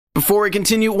Before we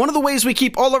continue, one of the ways we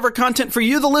keep all of our content for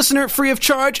you, the listener, free of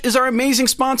charge is our amazing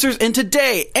sponsors, and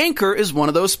today, Anchor is one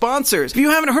of those sponsors. If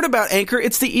you haven't heard about Anchor,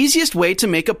 it's the easiest way to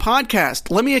make a podcast.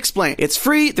 Let me explain. It's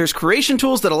free, there's creation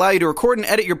tools that allow you to record and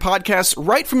edit your podcasts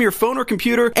right from your phone or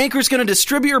computer. Anchor's going to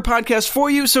distribute your podcast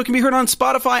for you so it can be heard on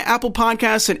Spotify, Apple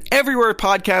Podcasts, and everywhere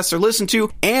podcasts are listened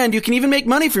to, and you can even make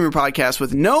money from your podcast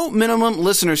with no minimum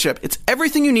listenership. It's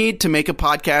everything you need to make a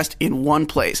podcast in one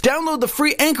place. Download the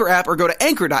free Anchor app or go to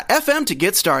anchor.fm to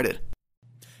get started.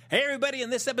 Hey everybody, in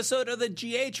this episode of the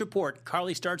GH Report,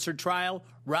 Carly starts her trial,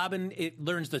 Robin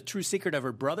learns the true secret of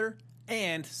her brother,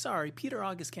 and, sorry, Peter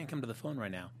August can't come to the phone right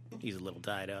now. He's a little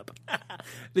tied up.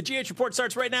 The GH Report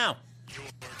starts right now. You're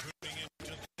tuning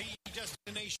into the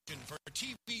destination for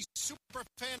TV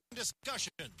superfan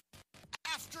discussion,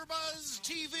 AfterBuzz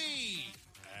TV.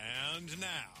 And now,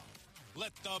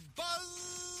 let the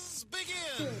buzz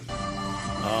begin.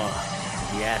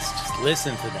 Oh, yes, just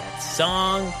listen to that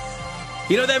song.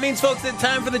 You know what that means, folks? It's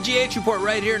time for the GH Report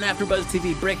right here on AfterBuzz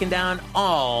TV, breaking down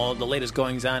all the latest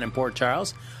goings-on in Port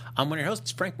Charles. I'm one of your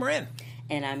hosts, Frank Moran.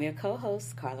 And I'm your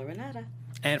co-host, Carla Renata.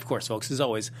 And, of course, folks, as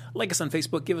always, like us on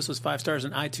Facebook, give us those 5 stars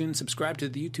on iTunes, subscribe to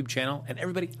the YouTube channel, and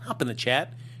everybody hop in the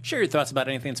chat. Share your thoughts about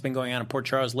anything that's been going on in Port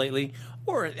Charles lately,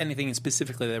 or anything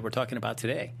specifically that we're talking about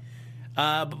today.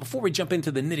 But before we jump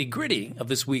into the nitty-gritty of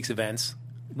this week's events,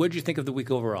 what did you think of the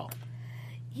week overall?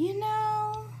 You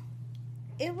know,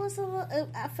 it was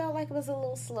I felt like it was a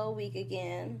little slow week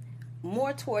again.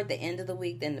 More toward the end of the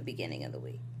week than the beginning of the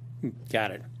week.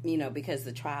 Got it. You know, because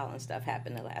the trial and stuff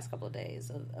happened the last couple of days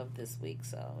of this week.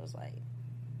 So I was like,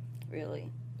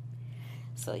 really?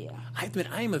 So, yeah. I admit,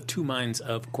 I am of two minds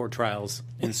of court trials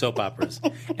in soap operas.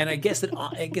 And I guess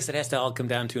it has to all come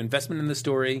down to investment in the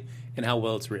story and how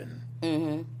well it's written.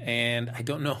 Mm-hmm. And I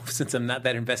don't know, since I'm not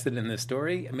that invested in this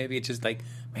story, maybe it's just like,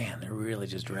 man, they're really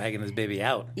just dragging this baby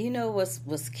out. You know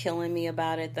what's killing me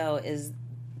about it, though, is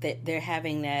that they're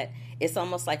having that, it's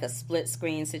almost like a split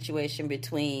screen situation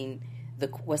between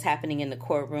what's happening in the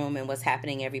courtroom and what's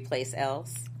happening every place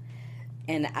else.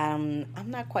 And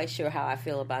I'm not quite sure how I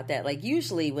feel about that. Like,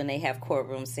 usually when they have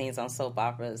courtroom scenes on soap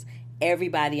operas,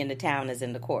 everybody in the town is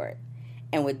in the court.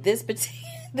 And with this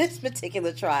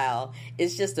particular trial,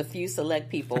 it's just a few select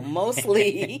people,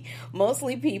 mostly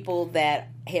people that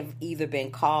have either been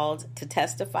called to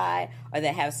testify or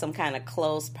that have some kind of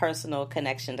close personal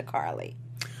connection to Carly.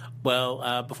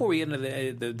 Well, before we get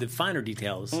into the finer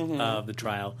details of the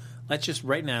trial, let's just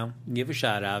right now give a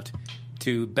shout out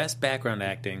to Best Background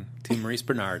Acting to Maurice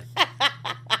Bernard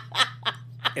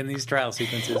in these trial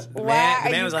sequences. The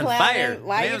man was on fire.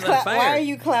 Why are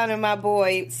you clowning my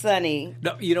boy, Sonny?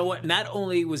 No, you know what? Not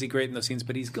only was he great in those scenes,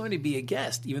 but he's going to be a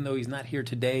guest, even though he's not here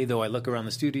today, though I look around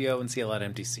the studio and see a lot of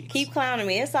empty seats. Keep clowning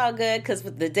me. It's all good, because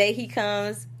the day he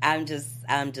comes, I'm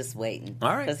just waiting.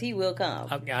 All right. Because he will come.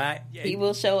 He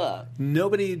will show up.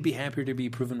 Nobody would be happier to be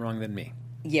proven wrong than me.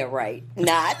 Yeah, right.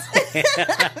 Not.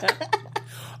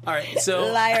 All right, so...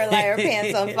 Liar,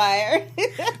 pants on fire.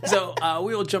 So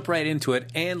we will jump right into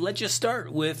it, and let's just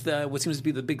start with what seems to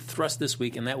be the big thrust this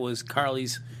week, and that was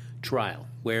Carly's trial,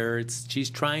 where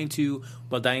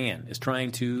Diane is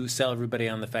trying to sell everybody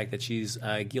on the fact that she's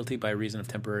guilty by reason of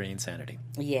temporary insanity.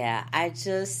 Yeah,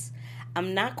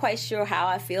 I'm not quite sure how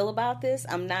I feel about this.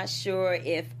 I'm not sure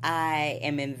if I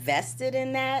am invested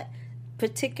in that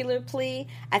particular plea.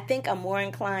 I think I'm more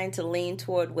inclined to lean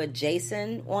toward what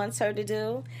Jason wants her to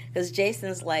do, because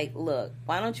Jason's like, look,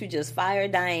 why don't you just fire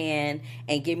Diane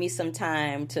and give me some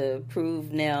time to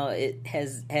prove Nell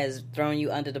has thrown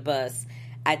you under the bus.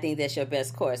 I think that's your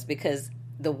best course, because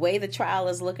the way the trial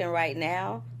is looking right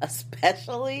now,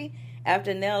 especially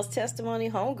after Nell's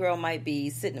testimony, homegirl might be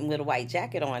sitting with a white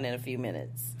jacket on in a few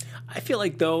minutes. I feel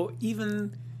like, though,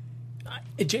 even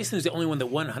Jason is the only one that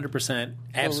 100%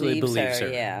 absolutely believes her.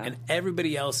 Yeah. And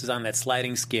everybody else is on that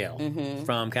sliding scale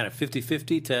from kind of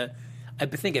 50-50 to, I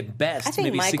think at best,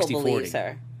 maybe 60-40. Michael believes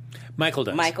her. Michael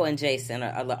does. Michael and Jason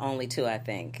are the only two, I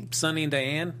think. Sonny and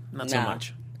Diane, not so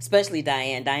much. Especially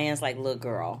Diane. Diane's like, look,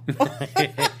 girl.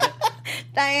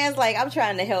 Diane's like, I'm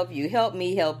trying to help you. Help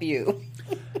me help you.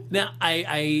 Now,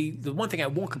 the one thing I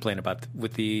won't complain about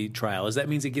with the trial is that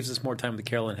means it gives us more time with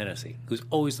Carolyn Hennessy, who's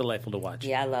always delightful to watch.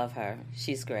 Yeah, I love her.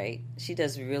 She's great. She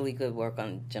does really good work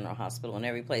on General Hospital and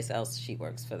every place else she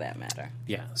works, for that matter.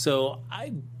 Yeah, so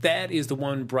that is the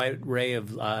one bright ray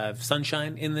of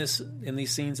sunshine in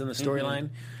these scenes in the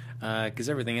storyline, because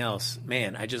everything else,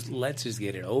 man, let's just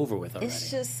get it over with already. It's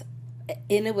just...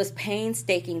 And it was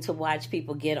painstaking to watch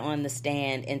people get on the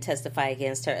stand and testify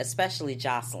against her, especially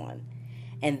Jocelyn.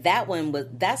 And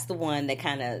that's the one that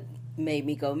kind of made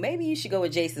me go, maybe you should go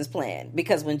with Jason's plan.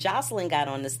 Because when Jocelyn got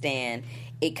on the stand,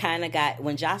 it kind of got,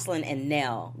 when Jocelyn and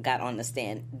Nell got on the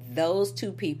stand, those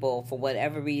two people, for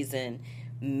whatever reason,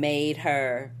 made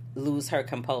her lose her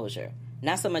composure.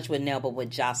 Not so much with Nell, but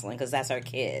with Jocelyn, because that's her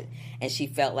kid. And she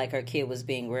felt like her kid was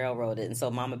being railroaded. And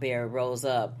so Mama Bear rose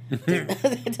up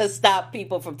to stop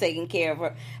people from taking care of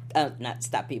her. Not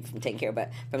stop people from taking care of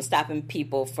her, but from stopping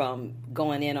people from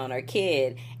going in on her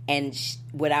kid. And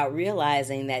without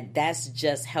realizing that that's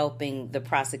just helping the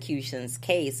prosecution's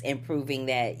case and proving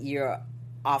that you're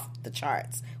off the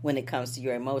charts when it comes to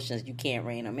your emotions. You can't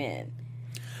rein them in.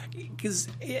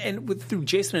 Through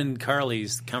Jason and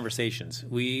Carly's conversations,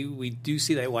 we do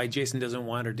see that why Jason doesn't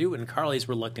want her to do it, and Carly's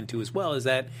reluctant to as well, is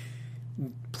that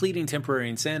pleading temporary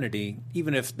insanity,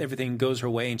 even if everything goes her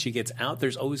way and she gets out,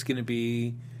 there's always going to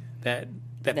be that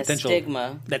potential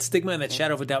stigma. That stigma and that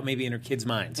shadow of a doubt maybe in her kids'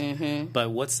 minds. Mm-hmm. But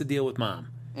what's the deal with Mom?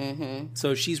 Mm-hmm.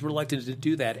 So she's reluctant to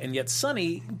do that, and yet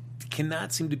Sonny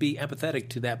cannot seem to be empathetic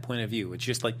to that point of view. It's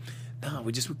just like, no,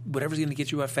 whatever's going to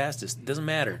get you out fastest. It doesn't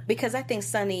matter. Because I think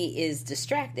Sonny is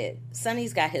distracted.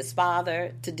 Sonny's got his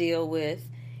father to deal with.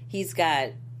 He's got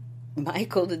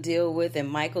Michael to deal with, and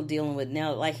Michael dealing with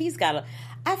Nell. Like,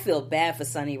 I feel bad for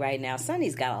Sonny right now.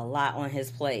 Sonny's got a lot on his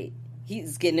plate.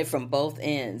 He's getting it from both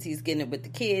ends. He's getting it with the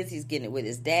kids. He's getting it with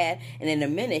his dad. And in a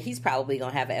minute, he's probably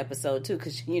going to have an episode, too,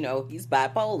 because, he's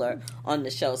bipolar on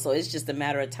the show. So it's just a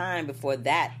matter of time before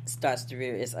that starts to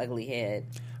rear its ugly head.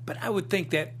 But I would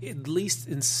think that at least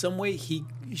in some way he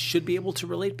should be able to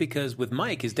relate, because with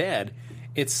Mike, his dad,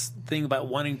 it's the thing about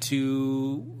wanting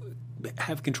to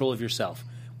have control of yourself.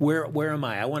 Where am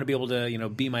I? I want to be able to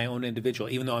be my own individual,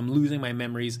 even though I'm losing my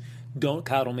memories. Don't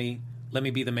coddle me. Let me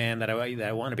be the man that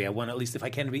I want to be. I want, at least if I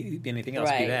can be anything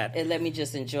else, be that. And let me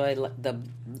just enjoy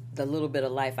the little bit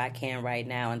of life I can right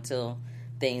now until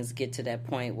things get to that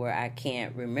point where I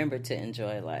can't remember to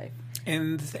enjoy life.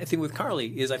 And the thing with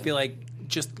Carly is I feel like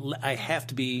I have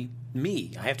to be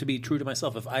me. I have to be true to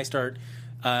myself. If I start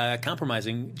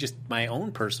compromising just my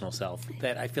own personal self,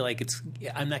 that I feel like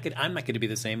I'm not going to be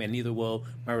the same, and neither will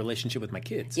my relationship with my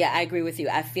kids. Yeah, I agree with you.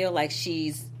 I feel like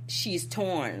she's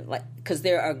torn, like, because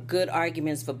there are good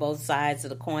arguments for both sides of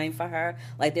the coin for her.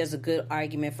 Like, there's a good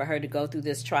argument for her to go through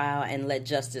this trial and let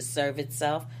justice serve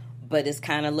itself, but it's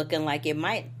kind of looking like it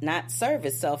might not serve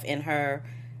itself in her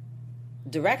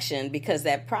direction, because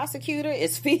that prosecutor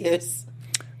is fierce.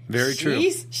 Very true.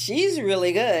 She's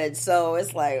really good. So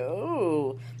it's like,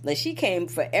 ooh, like, she came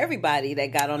for everybody that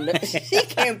got on the. She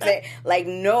came for, like,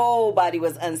 nobody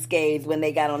was unscathed when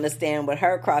they got on the stand with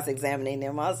her cross-examining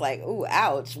them. I was like, ooh,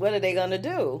 ouch! What are they gonna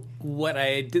do? What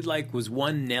I did like was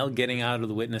Nell getting out of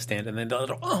the witness stand, and then the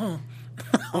other.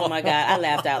 Oh my God, I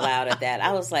laughed out loud at that.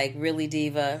 I was like, really,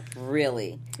 Diva?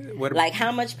 Really? Like,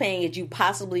 how much pain could you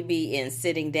possibly be in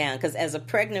sitting down? Because as a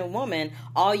pregnant woman,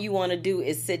 all you want to do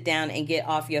is sit down and get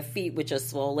off your feet, which are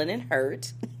swollen and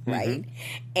hurt, right?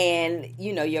 Mm-hmm. And,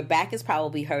 your back is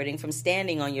probably hurting from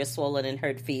standing on your swollen and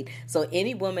hurt feet. So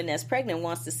any woman that's pregnant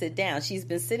wants to sit down. She's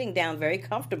been sitting down very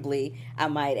comfortably, I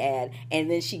might add. And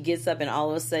then she gets up and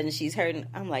all of a sudden she's hurting.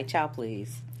 I'm like, child,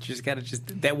 please. You just got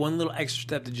to that one little extra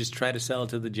step to just try to sell it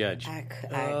to the judge. I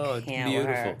can't.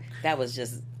 Beautiful. Her. That was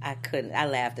just, I couldn't. I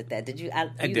laughed at that. Did you? I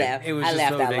did. Laughed. It was I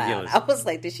laughed so out ridiculous. loud. I was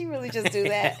like, did she really just do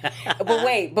that?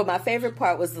 But my favorite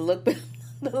part was the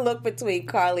look between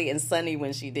Carly and Sonny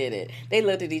when she did it. They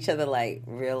looked at each other like,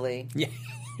 really? Yeah.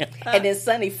 And then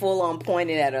Sonny full on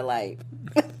pointed at her like,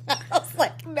 I was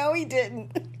like, no, he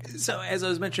didn't. So, as I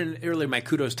was mentioning earlier, my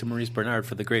kudos to Maurice Bernard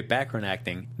for the great background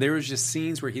acting. There was just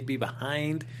scenes where he'd be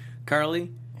behind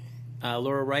Carly,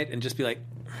 Laura Wright, and just be like...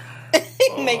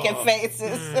 making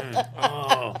faces.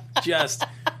 Just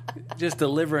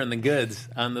delivering the goods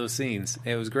on those scenes.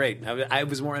 It was great. I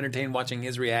was more entertained watching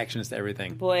his reactions to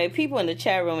everything. Boy, people in the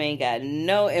chat room ain't got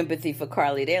no empathy for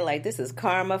Carly. They're like, this is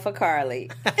karma for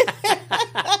Carly.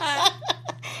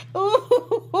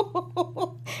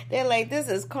 They're like, this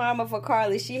is karma for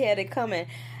Carly. She had it coming.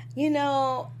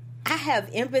 I have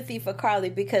empathy for Carly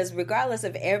because regardless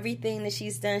of everything that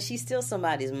she's done, she's still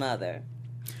somebody's mother.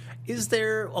 Is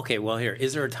there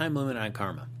a time limit on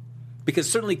karma?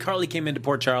 Because certainly Carly came into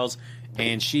Port Charles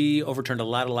and she overturned a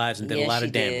lot of lives and did a lot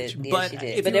of damage. Yes, she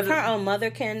did. But if her own mother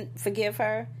can forgive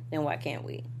her, then why can't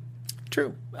we?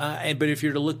 True. But if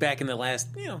you're to look back in the last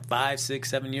 5, 6,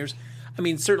 7 years, I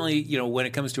mean, certainly, when it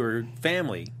comes to her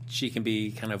family, she can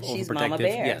be kind of she's overprotective. Mama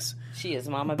Bear. Yes. She is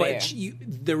Mama Bear. But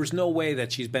there was no way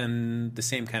that she's been the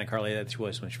same kind of Carly that she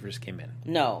was when she first came in.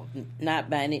 No, not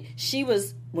by any. She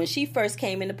was, when she first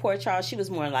came into Port Charles, she was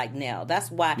more like Nell.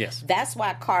 That's why. Yes. That's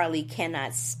why Carly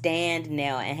cannot stand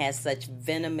Nell and has such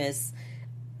venomous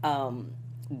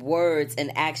words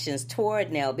and actions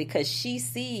toward Nell, because she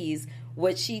sees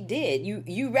what she did.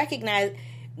 You recognize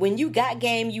when you got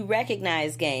game, you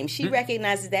recognize game. She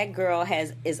recognizes that girl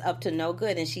is up to no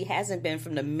good, and she hasn't been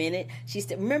from the minute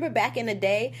remember back in the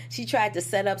day, she tried to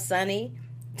set up Sonny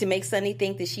to make Sonny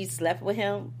think that she slept with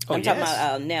him. I'm talking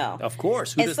about Nell. Of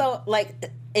course. So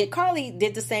Carly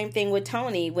did the same thing with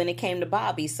Tony when it came to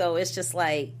Bobby. So it's just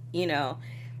like,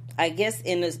 I guess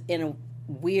in a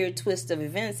weird twist of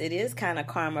events, it is kind of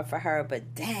karma for her.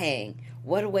 But dang,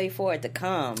 what a way for it to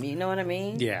come. You know what I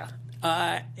mean? Yeah.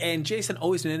 And Jason,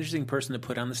 always an interesting person to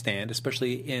put on the stand,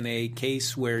 especially in a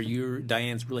case where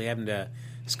Diane's really having to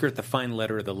skirt the fine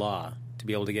letter of the law to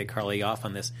be able to get Carly off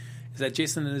on this. Is that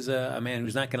Jason is a man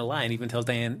who's not going to lie and even tells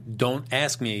Diane, don't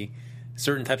ask me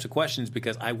certain types of questions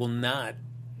because I will not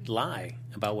lie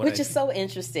about what Which is so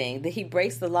interesting that he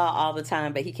breaks the law all the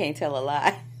time, but he can't tell a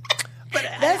lie. But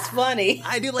that's funny.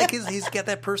 I do like he's got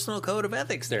that personal code of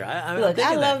ethics there. Look,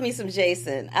 I love me some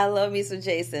Jason. I love me some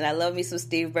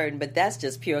Steve Burton, but that's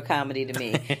just pure comedy to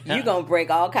me. You're going to break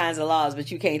all kinds of laws, but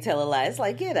you can't tell a lie. It's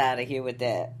like, get out of here with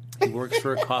that. He works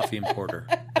for a coffee importer.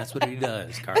 That's what he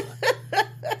does, Carla.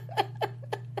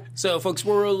 So, folks,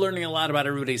 we're learning a lot about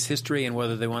everybody's history and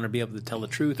whether they want to be able to tell the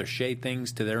truth or shade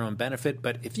things to their own benefit.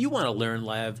 But if you want to learn,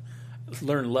 love,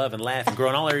 and laugh and grow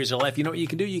in all areas of life, you know what you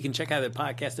can do? You can check out the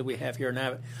podcast that we have here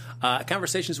now,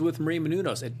 Conversations with Marie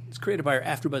Menounos. It's created by our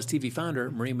AfterBuzz TV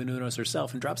founder, Marie Menounos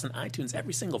herself, and drops on iTunes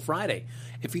every single Friday.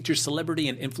 It features celebrity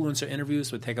and influencer interviews.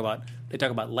 They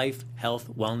talk about life, health,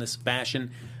 wellness,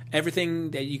 fashion, everything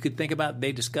that you could think about.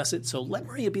 They discuss it. So let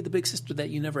Maria be the big sister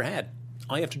that you never had.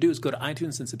 All you have to do is go to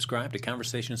iTunes and subscribe to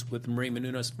Conversations with Marie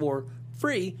Menounos for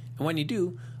free. And when you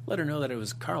do, let her know that it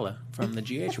was Carla from the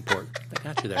GH Report that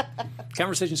got you there.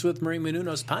 Conversations with Marie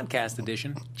Menounos podcast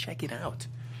edition. Check it out.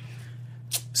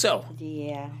 So,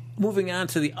 moving on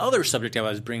to the other subject I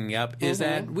was bringing up is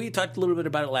that we talked a little bit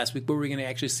about it last week, but we're going to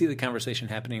actually see the conversation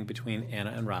happening between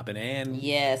Anna and Robin. And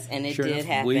yes, and it did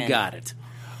happen. We got it.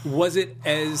 Was it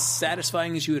as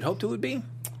satisfying as you had hoped it would be?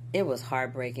 It was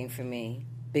heartbreaking for me.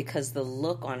 Because the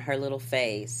look on her little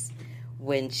face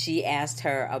when she asked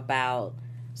her about,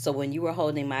 so when you were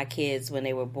holding my kids when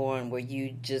they were born, were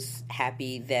you just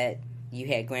happy that you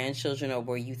had grandchildren, or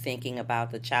were you thinking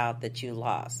about the child that you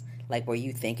lost? Like, were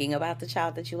you thinking about the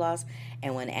child that you lost?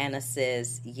 And when Anna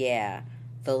says, yeah,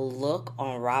 the look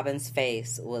on Robin's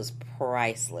face was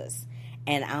priceless.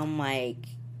 And I'm like,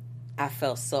 I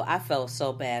felt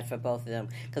so bad for both of them,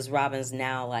 because Robin's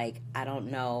now like, I don't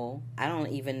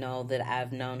even know that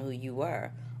I've known who you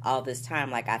were all this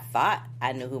time. Like, I thought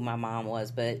I knew who my mom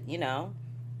was, but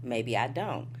maybe I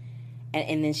don't.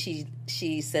 And then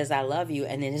she says, I love you,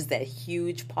 and then there's that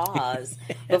huge pause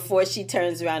before she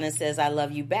turns around and says, I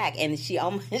love you back. And she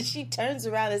turns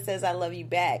around and says, I love you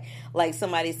back, like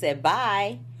somebody said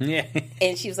bye. Yeah.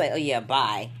 And she was like, oh yeah,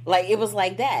 bye. Like, it was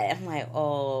like that. I'm like,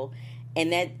 oh.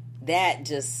 And that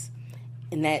just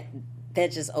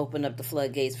opened up the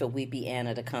floodgates for Weepy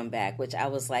Anna to come back, which I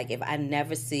was like, if I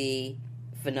never see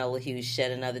Finola Hughes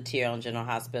shed another tear on General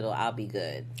Hospital, I'll be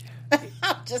good.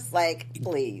 I'm just like,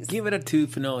 please. Give it up to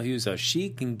Finola Hughes, though. She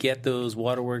can get those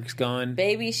waterworks going.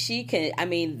 Baby, she can. I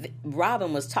mean,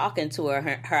 Robin was talking to her.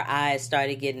 Her eyes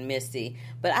started getting misty.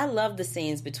 But I love the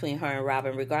scenes between her and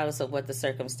Robin, regardless of what the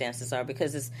circumstances are,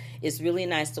 because it's really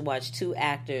nice to watch two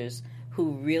actors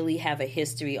who really have a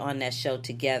history on that show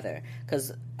together.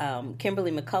 Because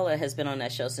Kimberly McCullough has been on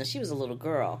that show since she was a little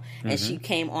girl. And she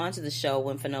came onto the show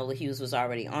when Finola Hughes was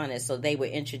already on it. So they were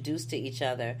introduced to each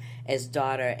other as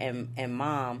daughter and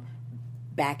mom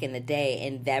back in the day.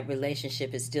 And that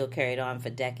relationship is still carried on for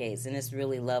decades. And it's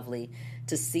really lovely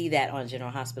to see that on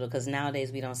General Hospital, because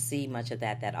nowadays we don't see much of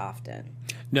that often.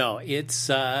 No, it's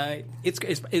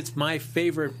my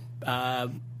favorite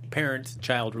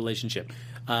parent-child relationship.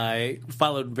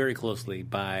 Followed very closely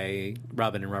by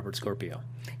Robin and Robert Scorpio.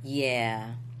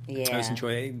 Yeah. I was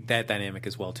enjoying that dynamic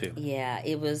as well, too. Yeah,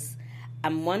 it was.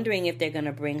 I'm wondering if they're going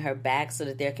to bring her back so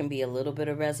that there can be a little bit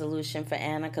of resolution for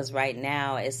Anna, because right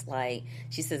now it's like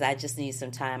she says, I just need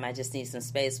some time, I just need some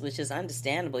space, which is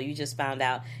understandable. You just found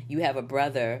out you have a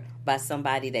brother by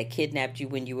somebody that kidnapped you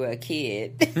when you were a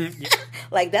kid.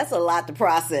 Like, that's a lot to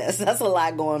process. That's a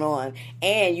lot going on.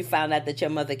 And you found out that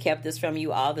your mother kept this from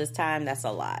you all this time. That's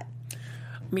a lot.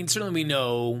 I mean, certainly we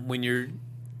know when you're...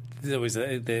 There's always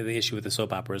the issue with the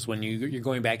soap operas when you're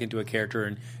going back into a character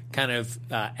and kind of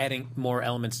adding more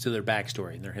elements to their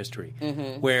backstory and their history.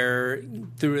 Where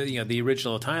through the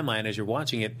original timeline, as you're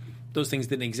watching it, those things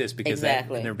didn't exist because they've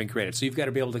never been created. So you've got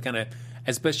to be able to kind of,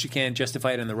 as best you can,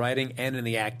 justify it in the writing and in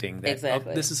the acting. That,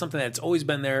 this is something that's always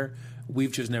been there.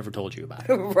 We've just never told you about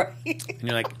it. Right. And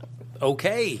you're like,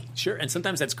 okay, sure. And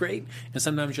sometimes that's great. And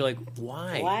sometimes you're like,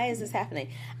 why? Why is this happening?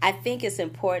 I think it's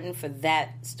important for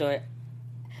that story.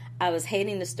 I was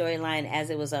hating the storyline as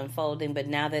it was unfolding, but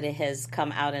now that it has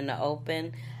come out in the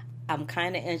open, I'm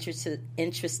kind of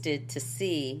interested to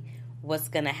see what's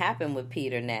going to happen with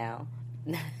Peter now.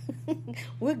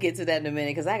 We'll get to that in a minute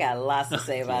because I got lots to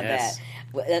say about yes.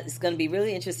 that. It's going to be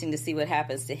really interesting to see what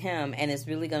happens to him, and it's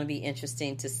really going to be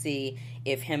interesting to see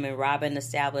if him and Robin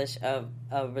establish a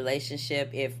relationship,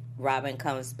 if Robin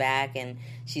comes back and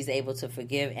she's able to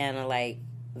forgive Anna. Like,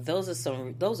 those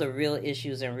are real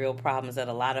issues and real problems that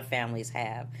a lot of families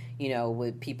have,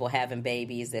 with people having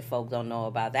babies that folk don't know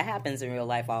about. That happens in real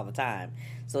life all the time.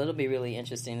 So it'll be really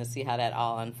interesting to see how that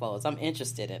all unfolds. I'm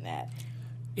interested in that.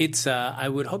 It's. I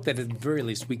would hope that at the very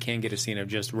least we can get a scene of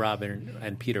just Robin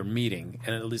and Peter meeting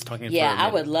and at least talking. Yeah, I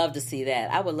would love to see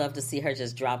that. I would love to see her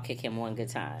just drop kick him one good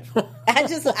time. I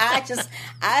just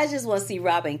want to see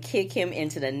Robin kick him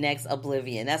into the next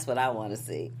oblivion. That's what I want to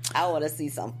see. I want to see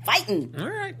some fighting. All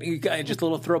right, you got just a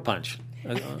little throw punch.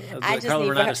 I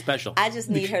just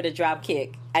need her to drop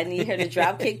kick. I need her to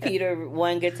drop kick Peter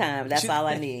one good time. That's all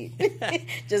I need.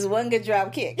 Just one good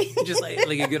drop kick. Just like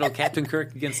a good old Captain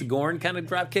Kirk against the Gorn kind of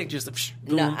drop kick. Just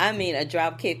boom. No, I mean a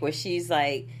drop kick where she's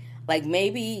like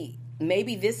maybe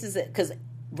this is it, because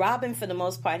Robin for the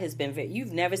most part has been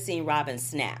you've never seen Robin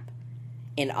snap.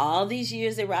 In all these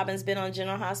years that Robin's been on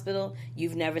General Hospital,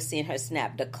 you've never seen her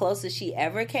snap. The closest she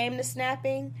ever came to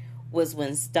snapping was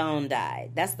when Stone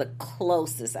died. That's the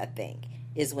closest, I think,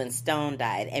 is when Stone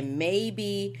died. And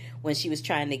maybe when she was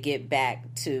trying to get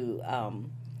back to,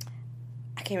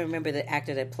 I can't remember the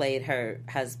actor that played her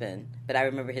husband, but I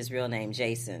remember his real name,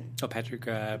 Jason. Oh, Patrick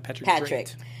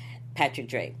Drake.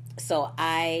 So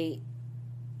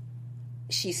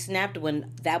she snapped when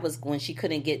she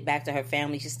couldn't get back to her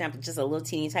family. She snapped just a little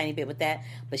teeny tiny bit with that,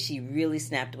 but she really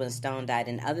snapped when Stone died.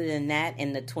 And other than that,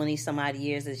 in the 20 some odd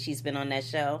years that she's been on that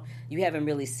show, you haven't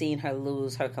really seen her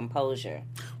lose her composure.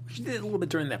 She did a little bit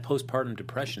during that postpartum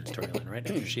depression storyline, right?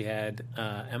 After she had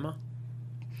Emma.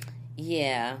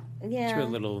 Yeah. She was a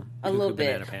little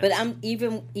bit. But I'm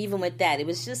even with that, it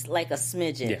was just like a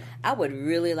smidgen. Yeah. I would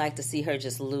really like to see her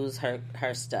just lose her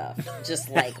stuff, just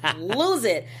like lose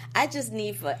it. I just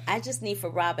need for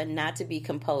Robin not to be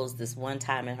composed this one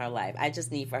time in her life. I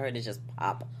just need for her to just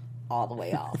pop all the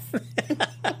way off.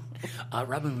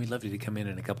 Robin, we'd love you to come in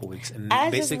a couple weeks. And I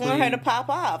just want her to pop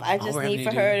off. I just need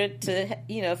for her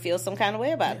to feel some kind of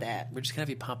way about that. We're just going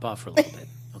to have you pop off for a little bit.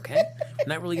 Okay?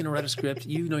 We're not really going to write a script.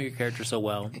 You know your character so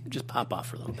well. Just pop off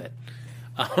for a little bit.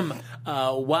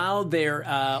 While they're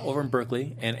over in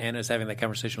Berkeley and Anna's having that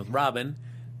conversation with Robin,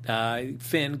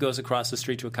 Finn goes across the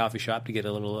street to a coffee shop to get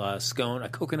a little scone, a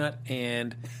coconut,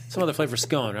 and some other flavor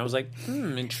scone. I was like,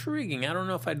 intriguing. I don't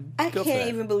know if I'd go for that. I can't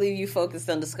even believe you focused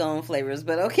on the scone flavors,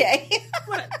 but okay.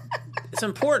 It's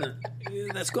important.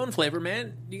 That scone flavor,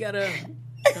 man. You got to...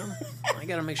 I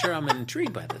got to make sure I'm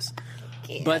intrigued by this.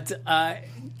 Yeah. But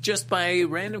just by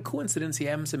random coincidence, he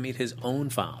happens to meet his own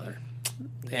father.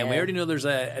 Yeah. And we already know there's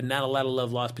not a lot of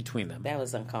love lost between them. That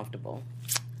was uncomfortable.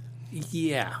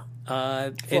 Yeah.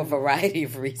 For a variety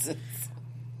of reasons.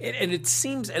 And it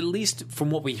seems, at least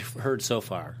from what we've heard so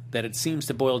far, that it seems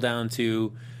to boil down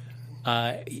to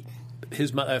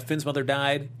Finn's mother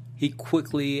died. He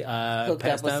quickly hooked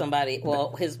up with somebody.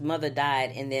 Well, his mother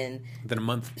died, and then a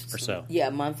month or so. Yeah,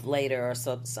 a month later or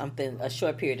something. A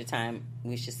short period of time,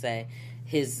 we should say.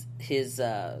 His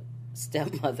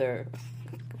stepmother,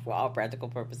 for all practical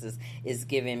purposes, is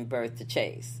giving birth to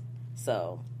Chase.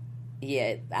 So,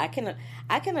 yeah, I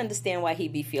can understand why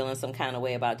he'd be feeling some kind of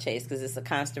way about Chase, because it's a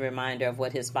constant reminder of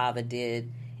what his father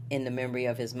did in the memory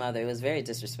of his mother. It was very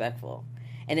disrespectful.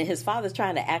 And then his father's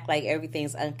trying to act like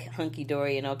everything's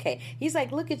hunky-dory and okay. He's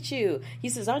like, look at you. He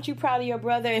says, aren't you proud of your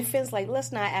brother? And Finn's like,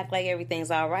 let's not act like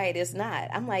everything's all right. It's not.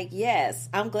 I'm like, yes,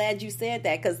 I'm glad you said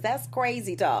that, because that's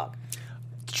crazy talk.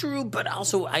 True, but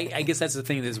also I guess that's the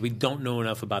thing, is we don't know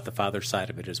enough about the father's side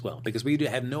of it as well, because we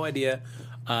have no idea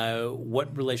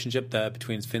what relationship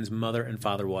between Finn's mother and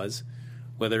father was,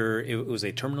 whether it was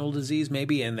a terminal disease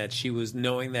maybe, and that she was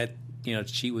knowing that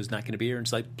she was not going to be here, and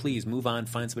it's like, please move on,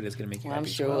 find somebody that's going to make you happy. I'm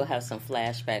sure we'll have some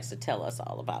flashbacks to tell us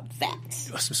all about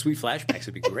that. Oh, some sweet flashbacks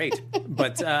would be great.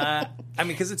 But, I mean,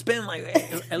 because it's been like,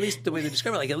 at least the way they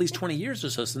describe it, like at least 20 years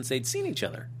or so since they'd seen each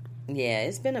other. Yeah,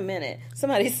 it's been a minute.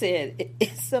 Somebody said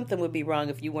something would be wrong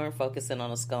if you weren't focusing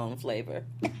on a scone flavor.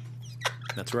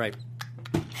 That's right.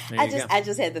 I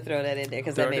just had to throw that in there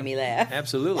because that made me laugh.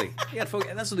 Absolutely. You got to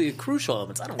focus. That's the crucial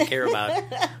elements. I don't care about.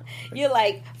 You're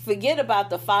like, forget about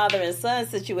the father and son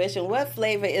situation. What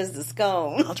flavor is the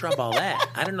scone? I'll drop all that.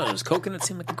 I don't know. Does coconut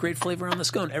seem like a great flavor on the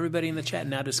scone? Everybody in the chat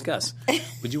now discuss.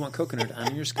 Would you want coconut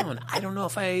on your scone? I don't know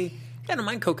if I don't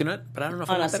mind coconut, but I don't know if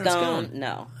I want that on a scone.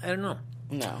 No. I don't know.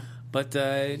 No. But,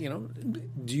 do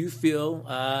you feel,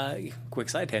 quick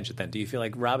side tangent then, do you feel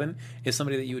like Robin is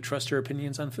somebody that you would trust her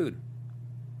opinions on food?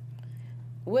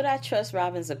 Would I trust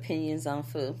Robin's opinions on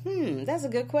food? That's a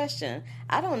good question.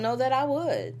 I don't know that I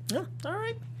would. Oh, all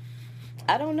right.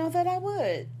 I don't know that I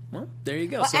would. Well, there you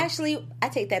go. Well, actually, I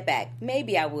take that back.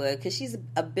 Maybe I would, because she's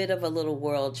a bit of a little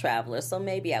world traveler, so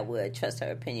maybe I would trust her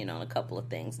opinion on a couple of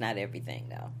things. Not everything,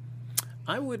 though.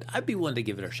 I'd be willing to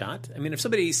give it a shot. I mean, if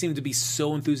somebody seemed to be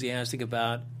so enthusiastic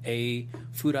about a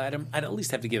food item, I'd at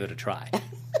least have to give it a try.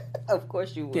 Of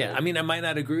course you would. Yeah, I mean, I might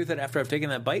not agree with it after I've taken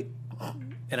that bite,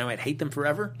 and I might hate them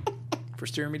forever for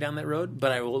steering me down that road,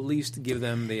 but I will at least give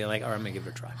them the, like, all right, I'm going to give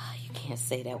it a try. Oh, you can't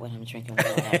say that when I'm drinking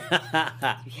water.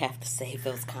 You have to save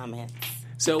those comments.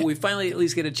 So we finally at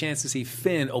least get a chance to see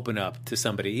Finn open up to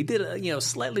somebody. He did,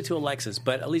 slightly to Alexis,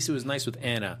 but at least it was nice with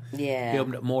Anna. Yeah. He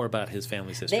opened up more about his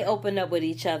family sister. They opened up with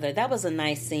each other. That was a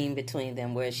nice scene between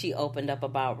them where she opened up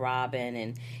about Robin,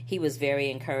 and he was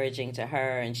very encouraging to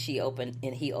her, and he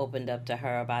opened up to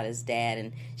her about his dad,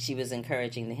 and she was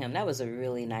encouraging to him. That was a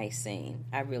really nice scene.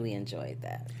 I really enjoyed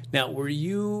that. Now, were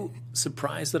you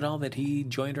surprised at all that he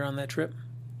joined her on that trip?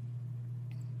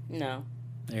 No.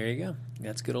 There you go.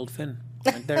 That's good old Finn.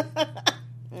 Right there.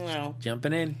 No.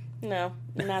 Jumping in. No,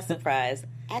 not surprised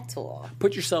at all.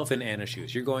 Put yourself in Anna's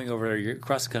shoes. You're going over, you're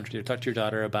across the country to talk to your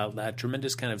daughter about that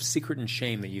tremendous kind of secret and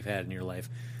shame that you've had in your life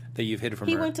that you've hid from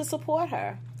her. He went to support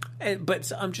her.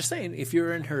 But I'm just saying, if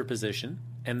you're in her position,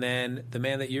 and then the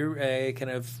man that you're kind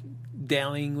of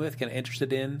dallying with, kind of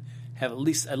interested in, have at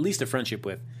least a friendship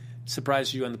with,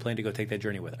 surprises you on the plane to go take that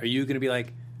journey with, are you going to be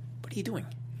like, what are you doing?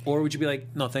 Or would you be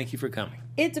like, no, thank you for coming?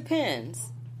 It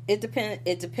depends. It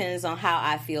depends on how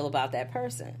I feel about that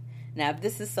person. Now, if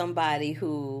this is somebody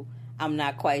who I'm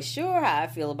not quite sure how I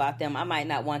feel about them, I might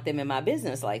not want them in my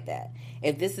business like that.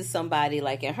 If this is somebody,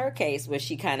 like in her case, where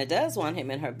she kind of does want him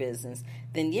in her business,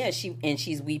 then yeah,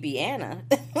 she's weepy Anna,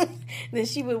 then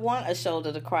she would want a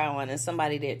shoulder to cry on and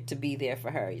somebody to be there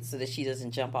for her so that she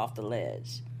doesn't jump off the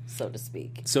ledge, so to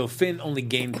speak. So Finn only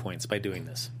gained points by doing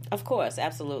this? Of course,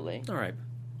 absolutely. All right,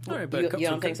 but you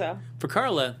don't think so? For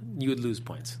Carla, you would lose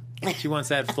points. She wants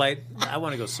that flight. I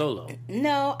want to go solo.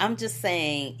 No, I'm just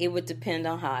saying it would depend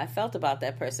on how I felt about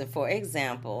that person. For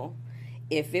example,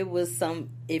 if it was some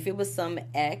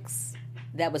ex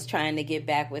that was trying to get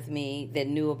back with me that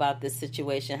knew about this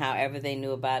situation, however they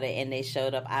knew about it, and they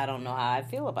showed up, I don't know how I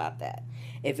feel about that.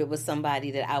 If it was somebody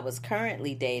that I was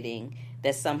currently dating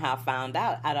that somehow found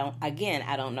out, I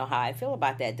don't know how I feel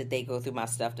about that. Did they go through my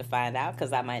stuff to find out?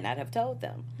 Because I might not have told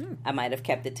them. I might have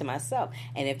kept it to myself.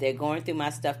 And if they're going through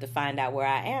my stuff to find out where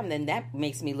I am, then that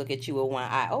makes me look at you with one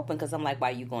eye open, because I'm like,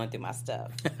 why are you going through my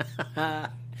stuff?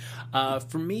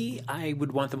 For me, I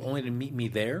would want them only to meet me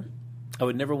there. I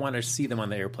would never want to see them on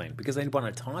the airplane, because I'd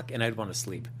want to talk and I'd want to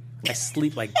sleep. I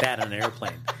sleep like that on an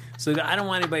airplane. So I don't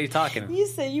want anybody talking. You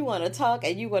said you want to talk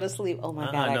and you want to sleep. Oh,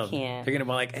 my God, no. I can't. They're going to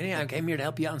be like, hey, I came here to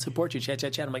help you out and support you,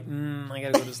 chat. I'm like, I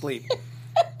got to go to sleep.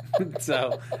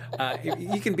 So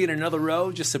you can be in another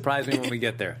row. Just surprise me when we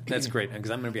get there. That's great,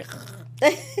 because I'm going to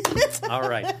be all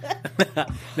right.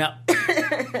 Now,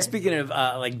 speaking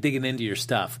of digging into your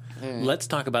stuff, let's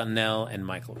talk about Nell and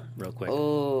Michael real quick.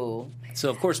 Oh.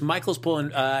 So, of course, Michael's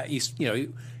pulling, he's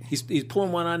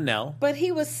pulling one on Nell. But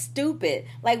he was stupid.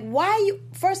 Like,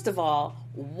 first of all,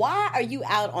 why are you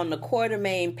out on the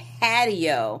Quartermain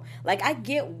patio? Like, I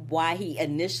get why he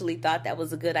initially thought that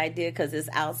was a good idea, because it's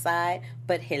outside.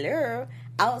 But hello,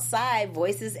 outside,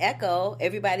 voices echo.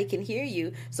 Everybody can hear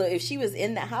you. So if she was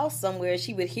in the house somewhere,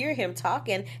 she would hear him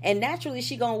talking. And naturally,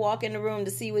 she going to walk in the room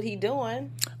to see what he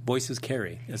doing. Voices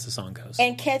carry, as the song goes.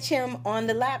 And catch him on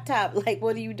the laptop. Like,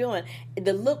 what are you doing?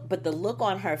 The look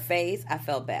on her face, I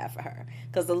felt bad for her.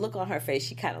 Because the look on her face,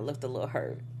 she kind of looked a little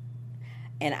hurt.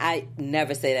 And I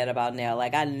never say that about Nell.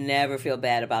 Like, I never feel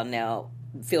bad for Nell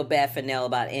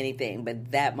about anything.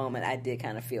 But that moment, I did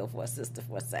kind of feel for her sister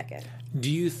for a second. Do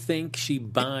you think she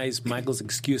buys Michael's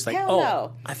excuse? Like,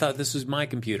 no. I thought this was my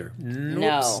computer.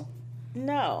 No,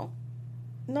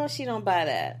 she don't buy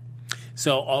that.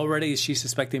 So already is she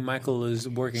suspecting Michael is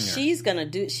working her?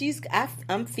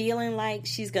 I'm feeling like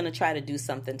she's going to try to do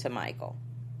something to Michael.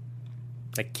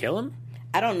 Like kill him?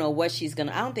 I don't know what she's going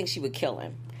to... I don't think she would kill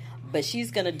him. But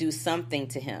she's going to do something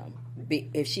to him.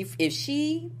 If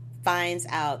she finds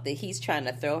out that he's trying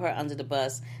to throw her under the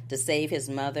bus to save his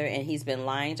mother and he's been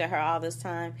lying to her all this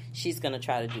time, she's going to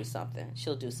try to do something.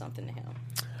 She'll do something to him.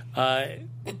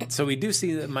 So we do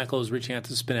see that Michael is reaching out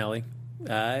to Spinelli.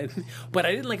 What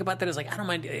I didn't like about that is, like, I don't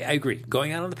mind. I agree.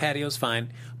 Going out on the patio is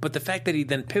fine, but the fact that he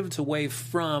then pivots away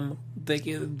from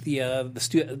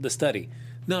the study.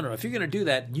 No. If you're going to do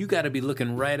that, you got to be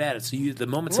looking right at it. So the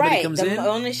moment somebody comes in, the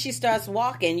moment she starts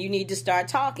walking, you need to start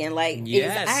talking. Like,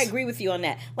 yes. I agree with you on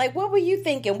that. Like, what were you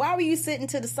thinking? Why were you sitting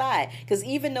to the side? Because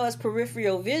even though it's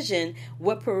peripheral vision,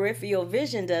 what peripheral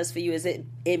vision does for you is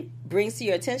it brings to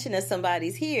your attention that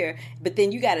somebody's here, but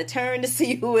then you got to turn to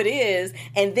see who it is,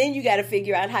 and then you got to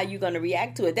figure out how you're going to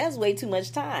react to it. That's way too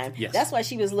much time. Yes. That's why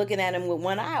she was looking at him with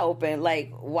one eye open.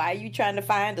 Like, why are you trying to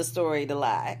find a story to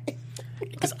lie?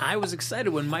 Because I was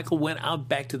excited when Michael went out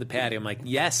back to the patio. I'm like,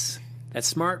 yes, that's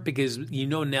smart, because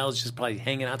Nell's just probably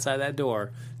hanging outside that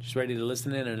door, just ready to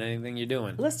listen in on anything you're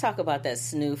doing. Let's talk about that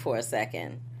snoo for a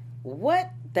second. What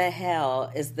the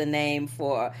hell is the name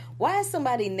for? Why is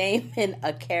somebody naming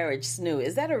a carriage snoo?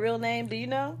 Is that a real name? Do you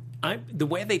know? The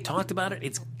way they talked about it,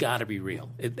 it's got to be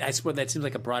real. I swear that seems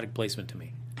like a product placement to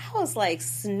me. I was like,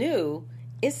 snoo?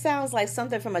 It sounds like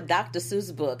something from a Dr.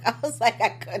 Seuss book. I was like, I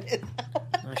couldn't.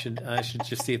 I should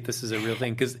just see if this is a real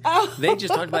thing, because they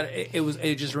just talked about it.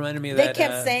 It just reminded me of they that. They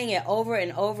kept saying it over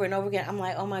and over and over again. I'm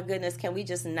like, oh my goodness, can we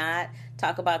just not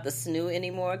talk about the snoo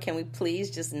anymore? Can we please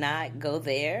just not go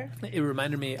there? It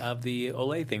reminded me of the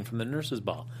Olay thing from the nurses'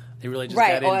 ball. They really just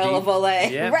got oil deep. Of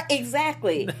Olay. Yeah. Right,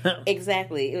 exactly.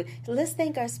 Exactly. Let's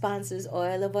thank our sponsors,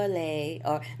 Oil of Olay.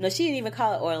 Or no, she didn't even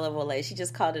call it Oil of Olay. She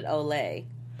just called it Olay.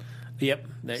 Yep.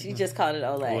 She just called it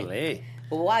Olay. Olay.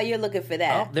 Well, while you're looking for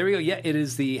that. Oh, there we go. Yeah, it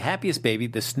is the happiest baby,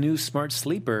 the Snoo Smart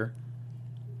Sleeper.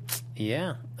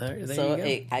 Yeah. There you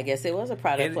go. I guess it was a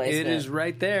product placement. It is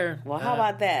right there. Well, how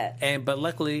about that? But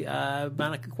luckily,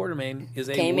 Monica Quartermain is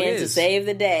a came in to save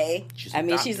the day.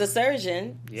 She's a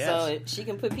surgeon, yes. So she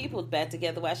can put people back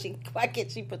together. Why can't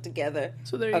she put together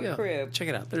a crib? Check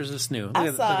it out. There's a Snoo.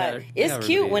 I saw it. It's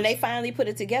cute when they finally put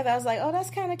it together. I was like, oh, that's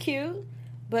kind of cute.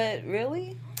 But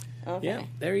really? Okay. Yeah,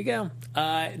 there you go.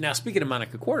 Now, speaking of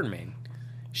Monica Quartermain,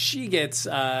 she gets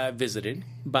visited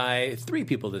by 3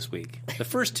 people this week. The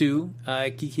first 2,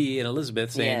 Kiki and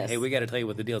Elizabeth, saying, yes. Hey, we got to tell you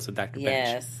what the deal is with Dr. Bench.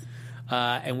 Yes.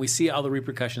 And we see all the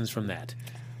repercussions from that,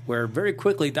 where very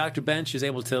quickly Dr. Bench is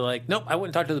able to, nope, I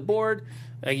wouldn't talk to the board.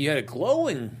 You had a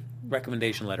glowing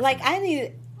recommendation letter.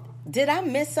 Did I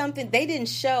miss something? They didn't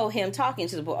show him talking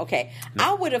to the board. Okay.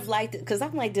 No. I would have liked it, because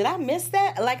I'm like, did I miss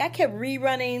that? I kept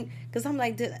rerunning, because I'm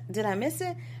like, did I miss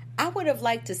it? I would have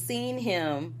liked to seen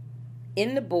him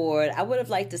in the board. I would have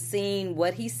liked to seen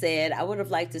what he said. I would have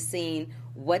liked to seen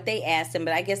what they asked him,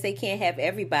 but I guess they can't have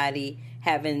everybody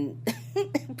having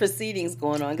proceedings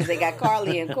going on, because they got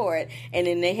Carly in court, and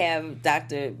then they have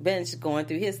Dr. Bench going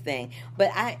through his thing.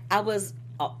 But I was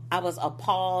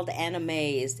appalled and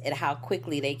amazed at how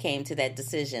quickly they came to that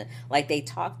decision. They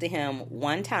talked to him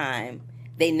one time.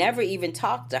 They never even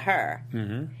talked to her.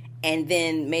 Mm-hmm. And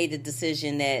then made the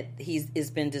decision that it's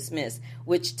been dismissed,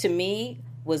 which to me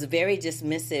was very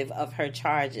dismissive of her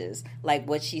charges.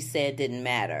 What she said didn't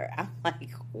matter. I'm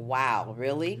like, wow,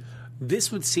 really?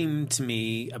 This would seem to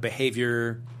me a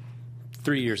behavior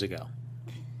 3 years ago,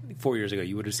 4 years ago.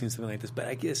 You would have seen something like this. But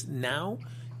I guess now,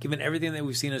 given everything that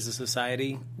we've seen as a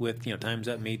society with, Time's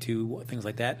Up, Me Too, things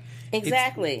like that.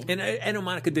 Exactly. And I know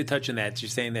Monica did touch on that.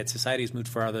 She's saying that society has moved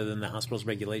farther than the hospital's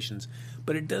regulations.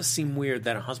 But it does seem weird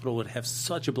that a hospital would have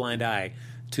such a blind eye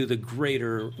to the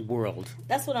greater world.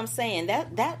 That's what I'm saying.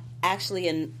 That actually,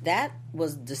 and that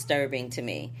was disturbing to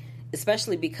me,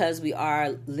 especially because we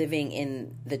are living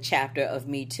in the chapter of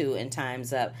Me Too and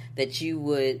Time's Up, that you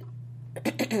would,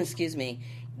 excuse me,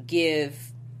 give...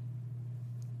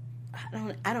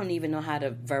 I don't even know how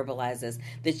to verbalize this.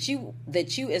 That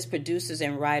you as producers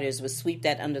and writers would sweep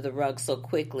that under the rug so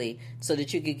quickly, so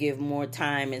that you could give more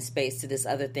time and space to this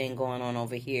other thing going on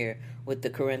over here with the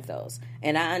Corinthos.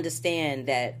 And I understand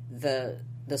that the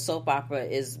soap opera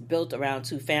is built around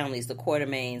 2 families, the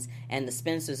Quartermains and the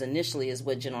Spencers. Initially is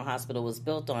what General Hospital was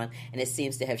built on, and it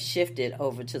seems to have shifted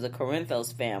over to the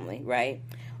Corinthos family, right?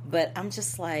 But I'm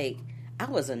just like, I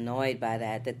was annoyed by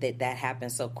that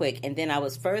happened so quick. And then I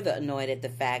was further annoyed at the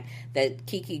fact that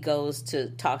Kiki goes to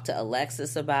talk to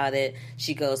Alexis about it.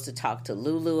 She goes to talk to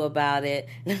Lulu about it.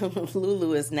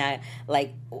 Lulu is now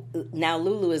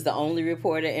Lulu is the only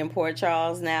reporter in Port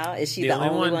Charles now. Is she the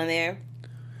only one there?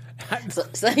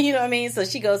 So you know what I mean? So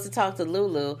she goes to talk to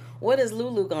Lulu. What is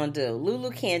Lulu going to do? Lulu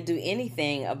can't do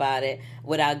anything about it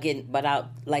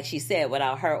without, like she said,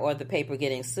 without her or the paper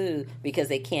getting sued, because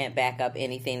they can't back up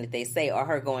anything that they say, or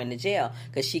her going to jail,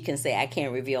 because she can say, I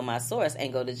can't reveal my source,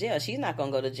 and go to jail. She's not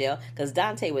going to go to jail, because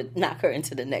Dante would knock her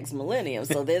into the next millennium.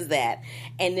 So there's that.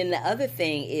 And then the other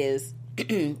thing is,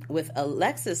 with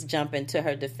Alexis jumping to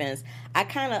her defense, I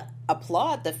kind of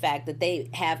applaud the fact that they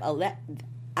have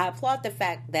I applaud the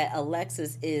fact that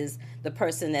Alexis is the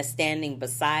person that's standing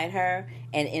beside her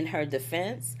and in her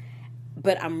defense.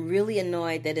 But I'm really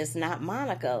annoyed that it's not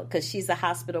Monica, because she's a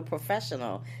hospital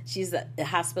professional. She's a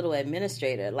hospital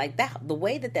administrator. Like that, the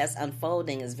way that that's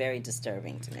unfolding is very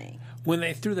disturbing to me. When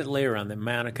they threw that layer on that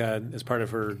Monica, as part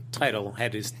of her title,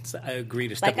 had to agree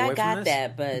to step away from this. I got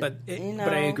that,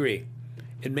 but I agree.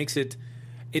 It makes it,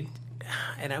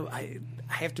 and I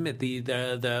have to admit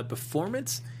the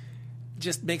performance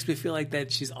just makes me feel like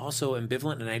that she's also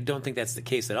ambivalent, and I don't think that's the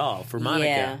case at all for Monica.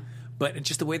 Yeah. But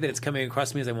just the way that it's coming across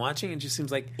to me as I'm watching, it just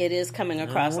seems like... It is coming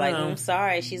across like, I'm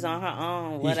sorry, she's on her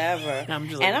own, whatever. I'm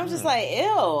just like,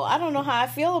 ew, I don't know how I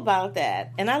feel about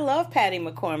that. And I love Patty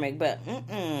McCormick, but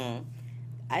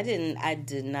I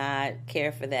did not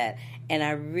care for that. And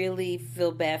I really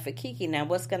feel bad for Kiki. Now,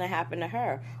 what's going to happen to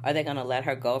her? Are they going to let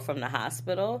her go from the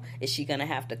hospital? Is she going to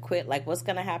have to quit? Like, what's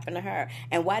going to happen to her?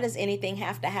 And why does anything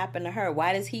have to happen to her?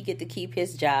 Why does he get to keep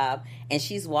his job and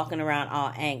she's walking around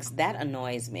all angst? That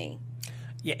annoys me.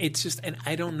 Yeah, it's just, and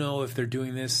I don't know if they're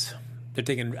doing this, they're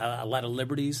taking a lot of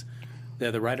liberties,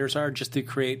 the writers are, just to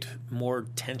create more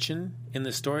tension in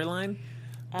the storyline.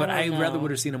 But I rather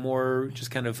would have seen a more just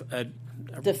kind of a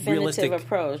definitive realistic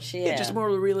approach. Yeah, just a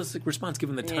more realistic response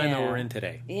given the time that we're in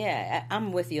today. Yeah,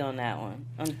 I'm with you on that one.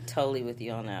 I'm totally with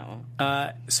you on that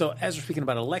one. So as we're speaking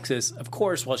about Alexis, of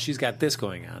course, while she's got this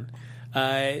going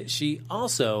on, she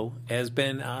also has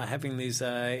been having these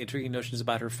intriguing notions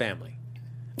about her family.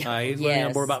 Learning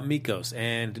on more about Mikos,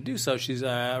 and to do so, she's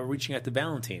reaching out to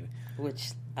Valentine.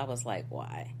 Which I was like,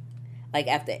 why? Like,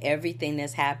 after everything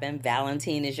that's happened,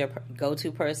 Valentine is your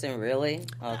go-to person, really?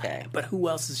 Okay. But who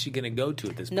else is she going to go to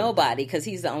at this point? Nobody, because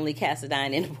he's the only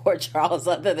Cassadine in Port Charles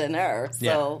other than her.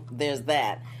 So there's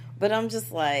that. But I'm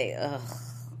just like, ugh,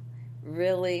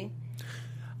 really?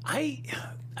 I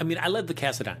mean, I love the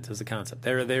Cassadines as a concept.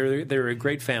 They're a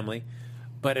great family.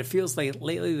 But it feels like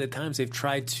lately the times they've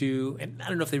tried to, and I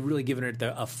don't know if they've really given it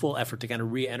a full effort to kind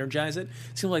of re-energize it.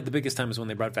 It seems like the biggest time is when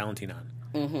they brought Valentine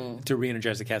on to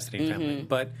re-energize the Cassadine family.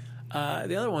 But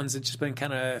the other ones, it's just been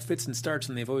kind of fits and starts,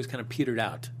 and they've always kind of petered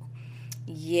out.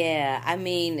 Yeah, I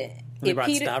mean... They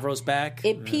brought Stavros back.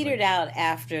 It petered out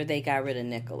after they got rid of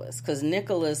Nicholas, because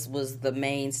Nicholas was the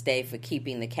mainstay for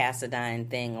keeping the Cassadine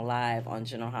thing alive on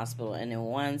General Hospital. And then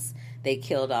once they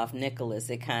killed off Nicholas,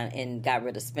 and got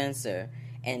rid of Spencer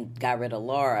and got rid of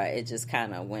Laura, it just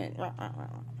kind of went...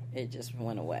 It just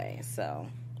went away. So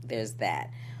there's that.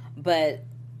 But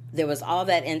there was all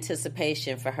that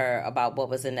anticipation for her about what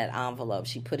was in that envelope.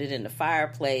 She put it in the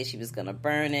fireplace. She was going to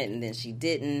burn it, and then she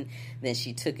didn't. Then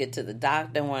she took it to the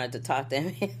doctor and wanted to talk to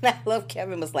him. And I love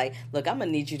Kevin was like, look, I'm going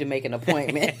to need you to make an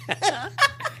appointment.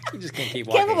 You just can't keep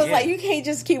walking. Kevin was like, you can't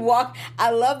just keep walking.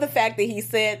 I love the fact that he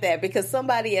said that, because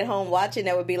somebody at home watching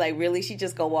that would be like, really? She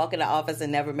just go walk in the office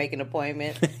and never make an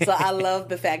appointment? So I love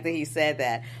the fact that he said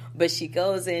that. But she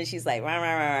goes in, she's like, rah,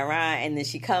 rah, rah, rah, rah, and then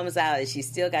she comes out and she's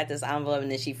still got this envelope,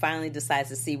 and then she finally decides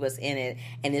to see what's in it,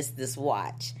 and it's this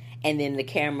watch. And then the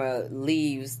camera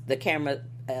leaves. The camera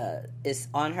is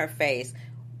on her face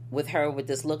with her with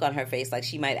this look on her face like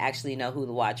she might actually know who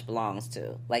the watch belongs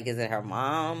to. Like, is it her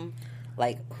mom?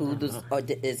 Like, or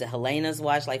is it Helena's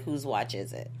watch? Like, whose watch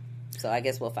is it? So I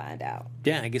guess we'll find out.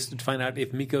 Yeah, I guess to find out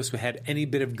if Mikos had any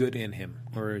bit of good in him,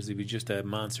 or is he just a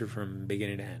monster from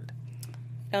beginning to end.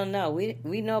 Oh no,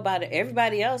 we know about it.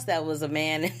 Everybody else that was a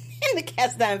man in the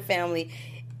Cassadine family,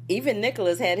 even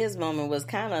Nicholas had his moment, was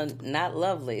kind of not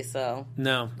lovely. So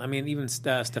no, I mean even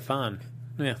Stefan,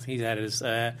 yeah, he had his.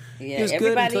 He was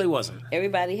good until he wasn't.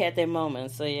 Everybody had their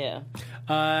moments. So yeah.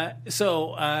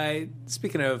 So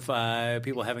speaking of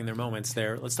people having their moments,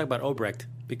 there, let's talk about Obrecht,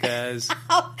 because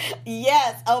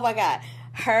yes, oh my God,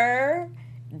 her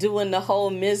doing the whole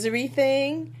misery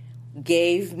thing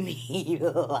gave me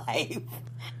life.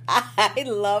 I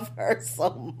love her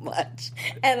so much,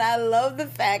 and I love the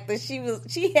fact that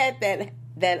she had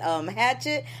that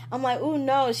hatchet. I'm like, ooh,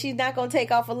 no, she's not gonna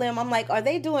take off a limb. I'm like, are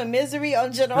they doing misery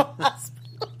on General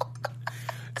Hospital?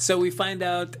 So we find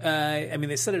out. I mean,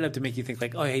 they set it up to make you think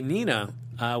like, oh, hey, Nina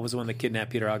was the one that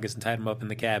kidnapped Peter August and tied him up in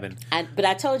the cabin. But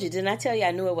I told you, didn't I tell you?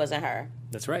 I knew it wasn't her.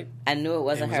 That's right. I knew it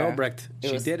wasn't her. It was Obrecht.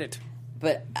 She did it.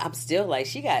 But I'm still like,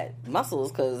 she got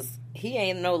muscles, because he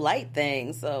ain't no light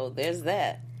thing. So there's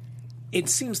that. It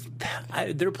seems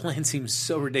their plan seems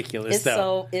so ridiculous.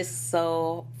 It's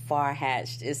so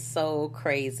far-hatched. It's so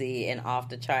crazy and off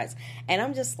the charts. And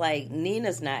I'm just like,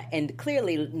 Nina's not, and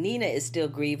clearly Nina is still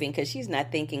grieving because she's not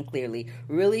thinking clearly.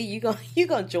 Really, you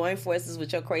gonna join forces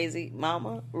with your crazy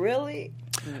mama? Really?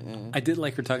 I did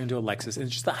like her talking to Alexis, and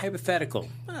just the hypothetical.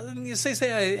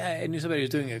 Say I knew somebody was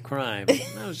doing a crime.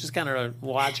 I was just kind of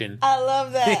watching. I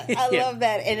love that. I love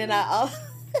that. And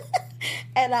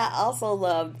then I also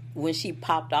loved when she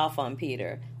popped off on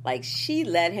Peter. Like, she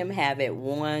let him have it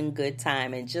one good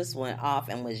time and just went off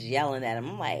and was yelling at him.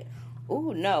 I'm like,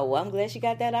 ooh, no. Well, I'm glad she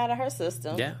got that out of her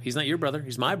system. Yeah, he's not your brother.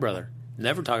 He's my brother.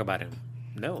 Never talk about him.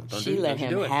 No, don't she do, let don't him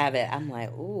do it. have it. I'm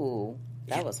like, ooh,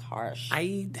 that was harsh.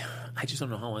 I just don't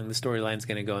know how long the storyline's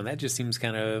going to go, and that just seems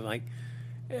kind of like,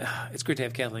 it's great to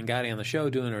have Kathleen Gotti on the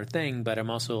show doing her thing, but I'm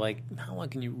also like, how long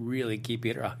can you really keep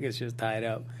Peter August just tied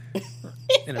up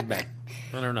in a bed?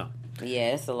 I don't know.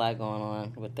 Yeah, it's a lot going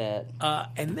on with that.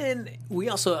 And then we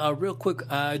also, real quick,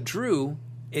 Drew,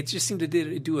 it just seemed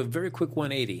to do a very quick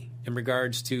 180 in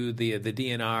regards to the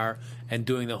DNR and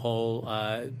doing the whole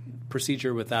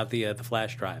procedure without the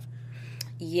flash drive.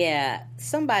 Yeah,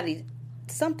 something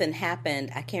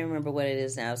happened. I can't remember what it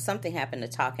is now. Something happened to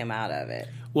talk him out of it.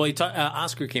 Well,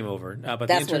 Oscar came over, but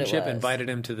That's the internship what it was. Invited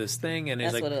him to this thing, and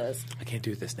he's That's like, what it was. I can't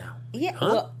do this now. Yeah,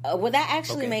 Huh? well, that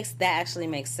actually Okay.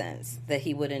 makes sense that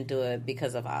he wouldn't do it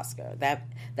because of Oscar.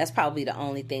 That's probably the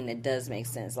only thing that does make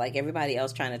sense. Like, everybody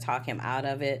else trying to talk him out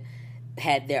of it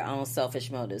had their own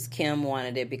selfish motives. Kim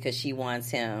wanted it because she wants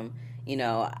him. You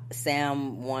know,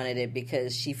 Sam wanted it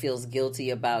because she feels guilty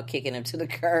about kicking him to the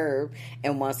curb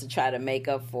and wants to try to make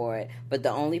up for it. But the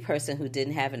only person who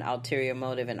didn't have an ulterior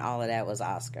motive in all of that was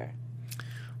Oscar.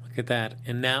 Look at that.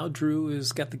 And now Drew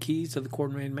has got the keys to the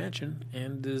Quartermain Mansion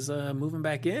and is moving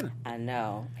back in. I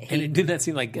know. And it did not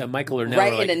seem like Michael or Nell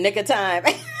Right were in like, the nick of time.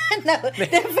 No,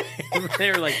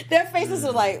 they were like, their faces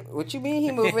were like, "What you mean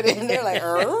he moving in?" They're like,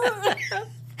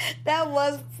 That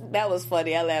was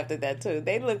funny. I laughed at that too.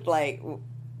 They looked like,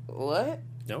 what?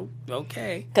 no,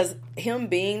 okay. Because him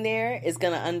being there is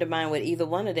going to undermine what either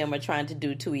one of them are trying to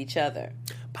do to each other.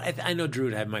 But I know Drew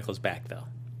would have Michael's back, though.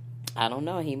 I don't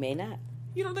know. He may not.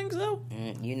 You don't think so?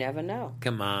 You never know.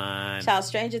 Come on. Child,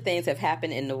 stranger things have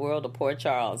happened in the world of poor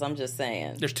Charles. I'm just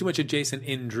saying. There's too much adjacent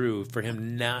in Drew for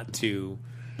him not to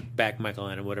back Michael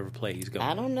in whatever play he's going.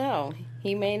 I don't know.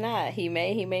 He may not. He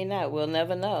may not. We'll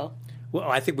never know. Well,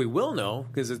 I think we will know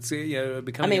because it's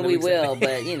becoming. I mean, we will, but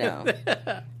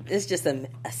it's just a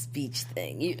speech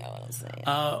thing. You know what I'm saying?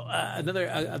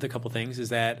 Other couple things is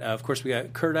that, of course, we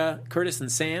got Curtis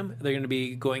and Sam. They're going to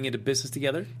be going into business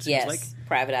together. Seems yes, like.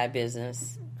 Private eye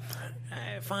business.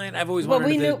 Fine. I've always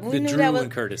wanted the Drew and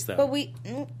Curtis though. But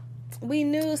we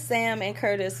knew Sam and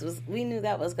Curtis we knew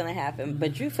that was going to happen.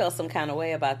 But Drew felt some kind of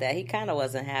way about that. He kind of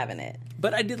wasn't having it.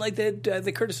 But I did like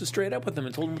that Curtis was straight up with him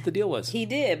and told him what the deal was. He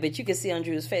did, but you could see on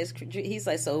Drew's face. He's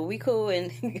like, "So are we cool?"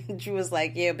 And Drew was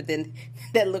like, "Yeah," but then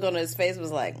that look on his face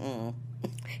was like,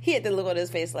 He had the look on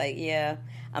his face like, "Yeah,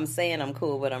 I'm saying I'm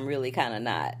cool, but I'm really kind of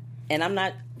not." And I'm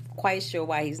not quite sure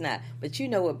why he's not. But you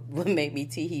know what made me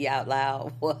tee-hee out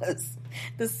loud was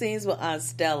the scenes with Aunt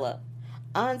Stella.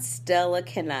 Aunt Stella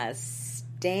cannot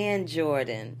stand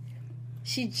Jordan.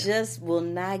 She just will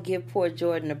not give poor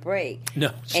Jordan a break.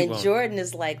 No, she won't. Jordan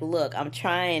is like, "Look, I'm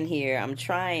trying here. I'm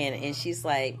trying." And she's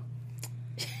like,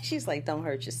 "Don't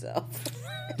hurt yourself."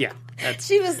 Yeah.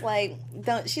 She was like,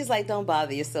 "Don't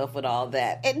bother yourself with all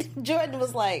that." And Jordan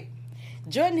was like,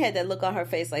 Jordan had that look on her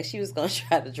face like she was going to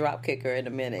try to drop kick her in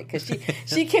a minute because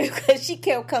she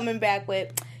kept coming back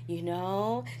with,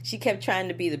 she kept trying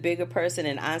to be the bigger person,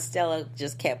 and Aunt Stella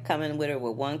just kept coming with her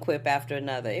with one quip after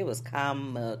another. It was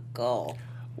comical.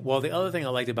 Well, the other thing I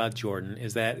liked about Jordan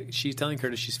is that she's telling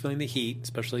Curtis she's feeling the heat,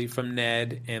 especially from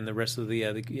Ned and the rest of the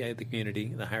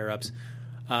community, the higher ups,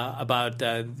 about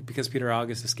because Peter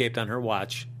August escaped on her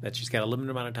watch, that she's got a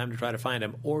limited amount of time to try to find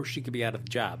him, or she could be out of the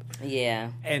job.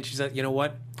 Yeah. And she's like, you know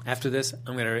what? After this,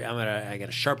 I got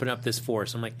to sharpen up this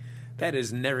force. I'm like, that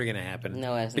is never going to happen.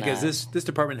 No, it's because not. this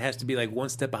department has to be like one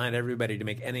step behind everybody to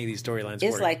make any of these storylines work.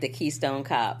 It's like the Keystone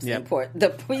Cops. Yep. The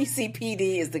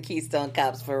PCPD is the Keystone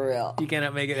Cops for real. You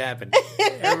cannot make it happen.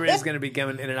 Everybody's going to be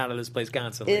coming in and out of this place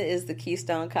constantly. It is the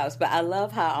Keystone Cops. But I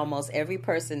love how almost every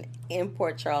person in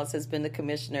Port Charles has been the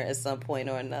commissioner at some point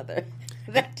or another.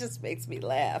 That just makes me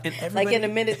laugh. Like in a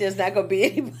minute, there's not going to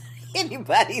be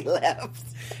anybody left.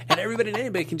 And everybody and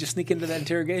anybody can just sneak into that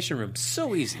interrogation room.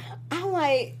 So easy. I'm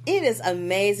like, it is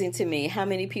amazing to me how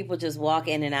many people just walk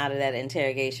in and out of that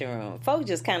interrogation room. Folks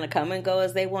just kind of come and go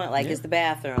as they want, like it's the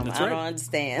bathroom. That's I right. don't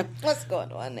understand what's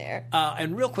going on there.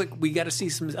 And real quick, we got to see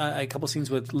a couple scenes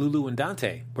with Lulu and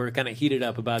Dante, where it kind of heated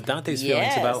up about Dante's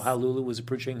feelings about how Lulu was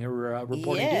approaching her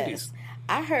reporting duties.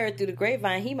 I heard through the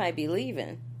grapevine he might be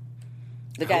leaving.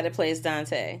 The guy that plays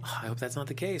Dante. I hope that's not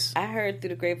the case. I heard through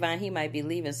the grapevine he might be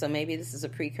leaving, so maybe this is a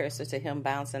precursor to him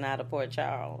bouncing out of Port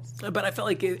Charles. But I felt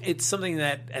like it's something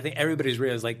that I think everybody's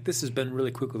realized, like, this has been really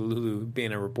quick with Lulu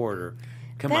being a reporter.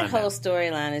 That whole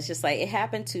storyline is just like, it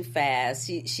happened too fast.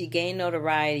 She gained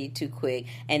notoriety too quick,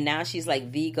 and now she's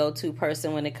like the go-to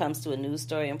person when it comes to a news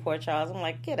story in Port Charles. I'm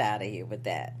like, get out of here with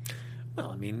that.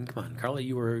 Well, I mean, come on, Carly,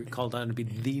 you were called on to be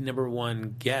the number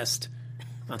one guest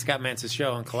on Scott Mantz's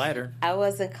show on Collider. I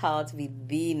wasn't called to be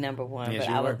the number one, yes,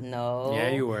 but I was no. Yeah,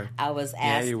 you were. I was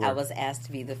asked. Yeah, I was asked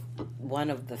to be one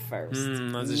of the first.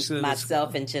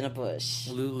 Myself and Jenna Bush.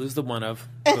 Lose the one of.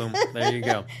 Boom. There you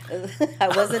go. I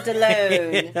wasn't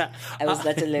alone. Yeah. I was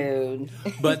not alone.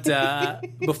 But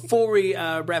before we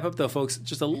wrap up, though, folks,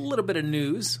 just a little bit of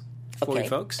news for you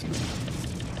folks.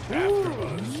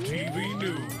 AfterBuzz TV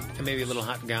News. And maybe a little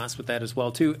hot goss with that as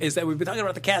well, too, is that we've been talking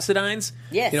about the Cassadines.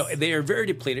 Yes. You know, they are very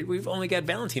depleted. We've only got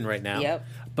Valentine right now. Yep.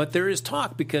 But there is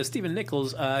talk because Stephen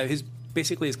Nichols, his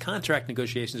contract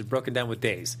negotiations have broken down with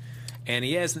days. And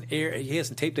he hasn't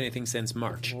taped anything since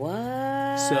March.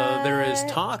 What? So there is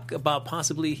talk about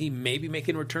possibly he may be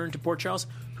making a return to Port Charles.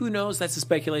 Who knows? That's a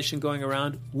speculation going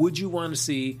around. Would you want to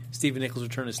see Stephen Nichols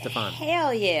return as Stefan?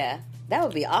 Hell yeah. That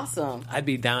would be awesome. I'd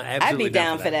be down. Absolutely I'd be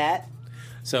down for that.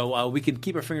 So we can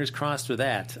keep our fingers crossed for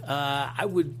that. That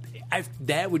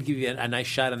would give you a nice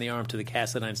shot on the arm to the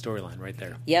Cassadine storyline right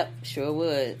there. Yep, sure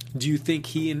would. Do you think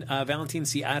he and Valentine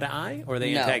see eye to eye, or are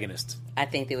they antagonists? I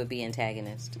think they would be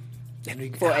antagonists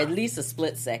for at least a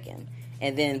split second,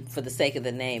 and then for the sake of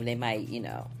the name, they might,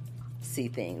 see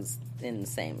things in the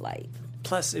same light.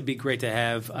 Plus, it'd be great to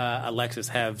have Alexis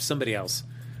have somebody else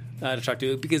to talk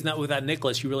to, because without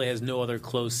Nicholas, she really has no other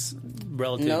close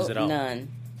relatives at all. None.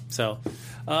 So,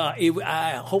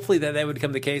 hopefully that would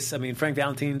become the case. I mean, Frank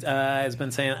Valentine has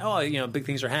been saying, big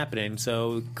things are happening.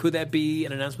 So, could that be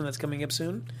an announcement that's coming up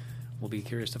soon? We'll be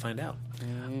curious to find out.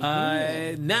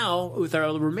 Mm-hmm. Now, with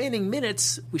our remaining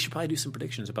minutes, we should probably do some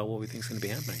predictions about what we think is going to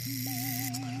be happening.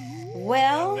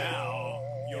 Well, now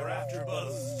your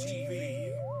AfterBuzz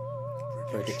TV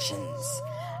predictions.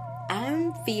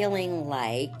 I'm feeling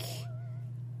like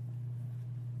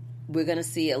we're going to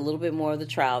see a little bit more of the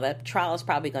trial. That trial is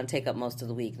probably going to take up most of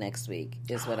the week next week,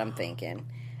 is what I'm thinking.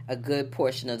 A good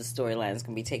portion of the storyline is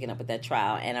going to be taken up with that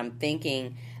trial. And I'm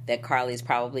thinking that Carly's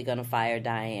probably going to fire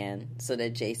Diane so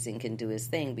that Jason can do his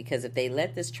thing. Because if they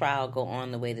let this trial go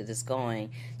on the way that it's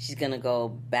going, she's going to go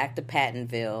back to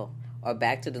Pattonville or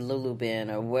back to the Lulu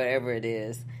Bin or wherever it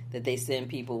is that they send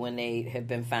people when they have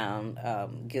been found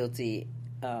guilty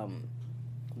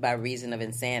by reason of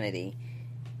insanity.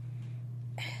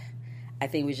 I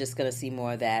think we're just going to see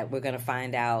more of that. We're going to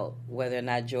find out whether or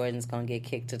not Jordan's going to get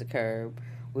kicked to the curb.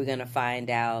 We're going to find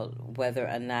out whether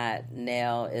or not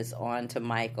Nell is on to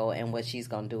Michael and what she's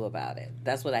going to do about it.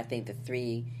 That's what I think the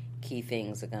three key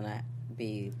things are going to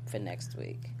be for next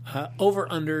week.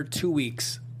 Over under 2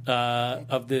 weeks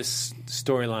of this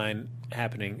storyline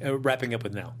happening, wrapping up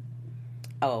with Nell.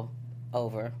 Oh,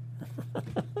 over.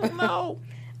 No.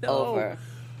 Over.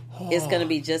 It's going to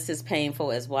be just as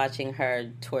painful as watching her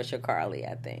torture Carly,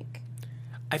 I think.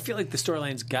 I feel like the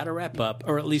storyline's got to wrap up,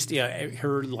 or at least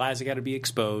her lies have got to be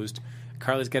exposed.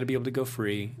 Carly's got to be able to go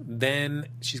free. Then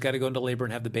she's got to go into labor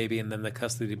and have the baby, and then the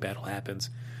custody battle happens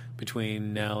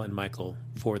between Nell and Michael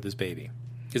for this baby.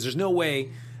 Because there's no way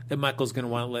that Michael's going to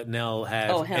want to let Nell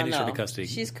have any sort of custody.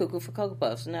 She's cuckoo for Cocoa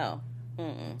Puffs, no.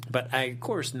 Mm-mm. But, of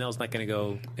course, Nell's not going to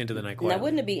go into the night quietly. Now,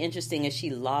 wouldn't it be interesting if she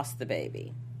lost the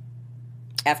baby?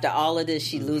 After all of this,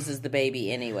 she loses the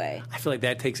baby anyway. I feel like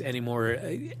that takes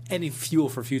any fuel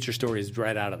for future stories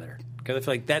right out of there. Because I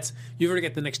feel like you've already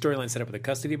got the next storyline set up with a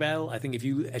custody battle. I think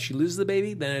as she loses the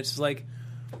baby, then it's just like,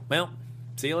 well,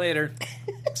 see you later.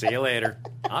 See you later.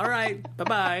 All right,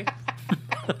 bye-bye.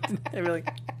 They're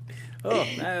like,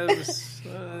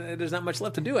 there's not much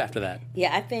left to do after that.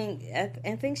 Yeah, I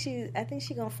think she's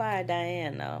gonna fire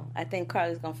Diane though. I think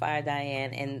Carly's gonna fire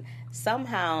Diane, and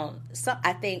somehow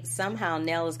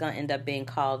Nell is gonna end up being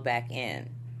called back in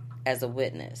as a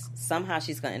witness. Somehow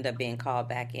she's gonna end up being called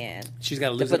back in. She's got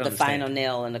to lose put the final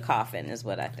nail in the coffin, is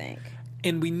what I think.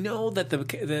 And we know that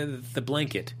the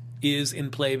blanket is in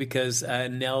play because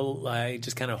Nell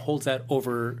just kind of holds that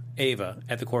over Ava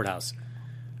at the courthouse.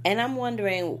 And I'm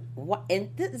wondering, and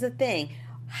this is the thing,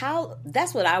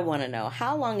 that's what I want to know.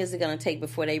 How long is it going to take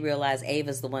before they realize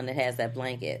Ava's the one that has that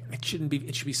blanket? It should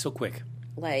be so quick.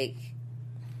 Like,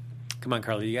 come on,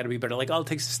 Carly, you got to be better. Like, all it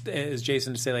takes is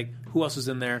Jason to say, like, who else was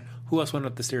in there? Who else went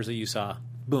up the stairs that you saw?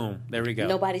 Boom. There we go.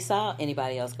 Nobody saw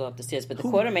anybody else go up the stairs, but the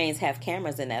Quartermains have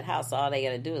cameras in that house. So all they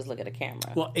got to do is look at a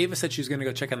camera. Well, Ava said she was going to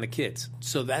go check on the kids.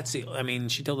 So that's the, I mean,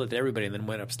 she told it to everybody and then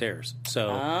went upstairs. So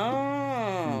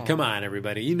come on,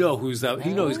 everybody. You know who's got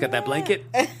that blanket.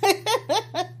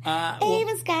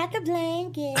 Ava's got the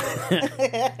blanket.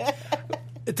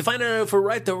 To find out if we're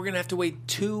right, though, we're going to have to wait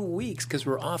 2 weeks because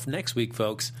we're off next week,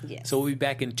 folks. Yes. So we'll be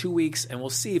back in 2 weeks, and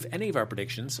we'll see if any of our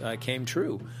predictions came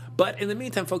true. But in the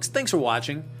meantime, folks, thanks for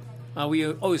watching.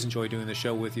 We always enjoy doing the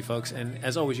show with you, folks. And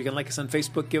as always, you can like us on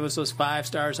Facebook, give us those 5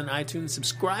 stars on iTunes,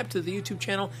 subscribe to the YouTube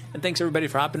channel, and thanks, everybody,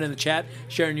 for hopping in the chat,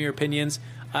 sharing your opinions.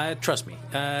 Trust me,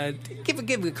 give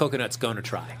the coconut scone a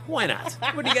try. Why not?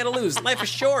 What do you got to lose? Life is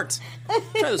short.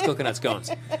 Try those coconut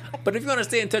scones. But if you want to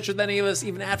stay in touch with any of us,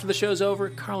 even after the show's over,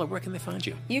 Carla, where can they find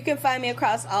you? You can find me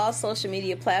across all social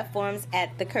media platforms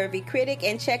at The Curvy Critic,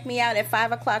 and check me out at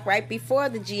 5 o'clock right before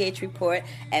the GH Report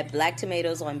at Black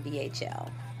Tomatoes on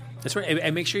BHL. That's right.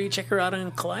 And make sure you check her out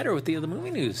on Collider with the other movie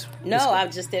news. No, I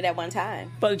just did that one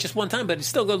time. But just one time, but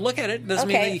still go look at it. Doesn't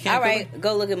mean that you can't. All right.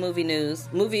 Go look at movie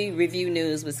review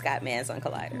news with Scott Mans on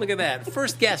Collider. Look at that.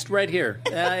 First guest right here.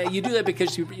 You do that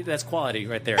because that's quality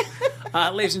right there.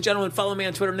 Ladies and gentlemen, follow me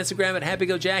on Twitter and Instagram at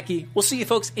HappyGoJackie. We'll see you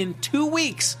folks in 2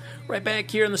 weeks right back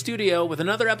here in the studio with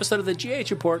another episode of the GH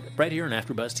Report right here on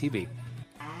AfterBuzz TV.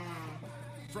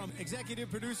 From executive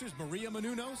producers Maria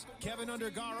Menounos, Kevin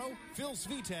Undergaro, Phil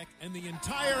Svitek, and the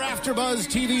entire AfterBuzz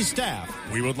TV staff,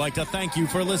 we would like to thank you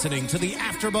for listening to the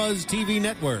AfterBuzz TV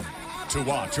network. To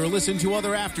watch or listen to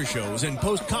other after shows and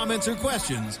post comments or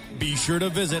questions, be sure to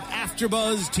visit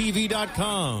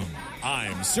AfterBuzzTV.com.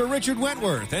 I'm Sir Richard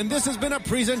Wentworth, and this has been a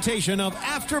presentation of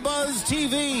AfterBuzz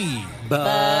TV.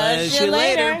 Buzz you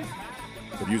later.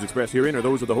 The views expressed herein are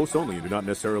those of the hosts only and do not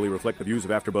necessarily reflect the views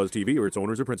of AfterBuzz TV or its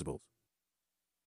owners or principals.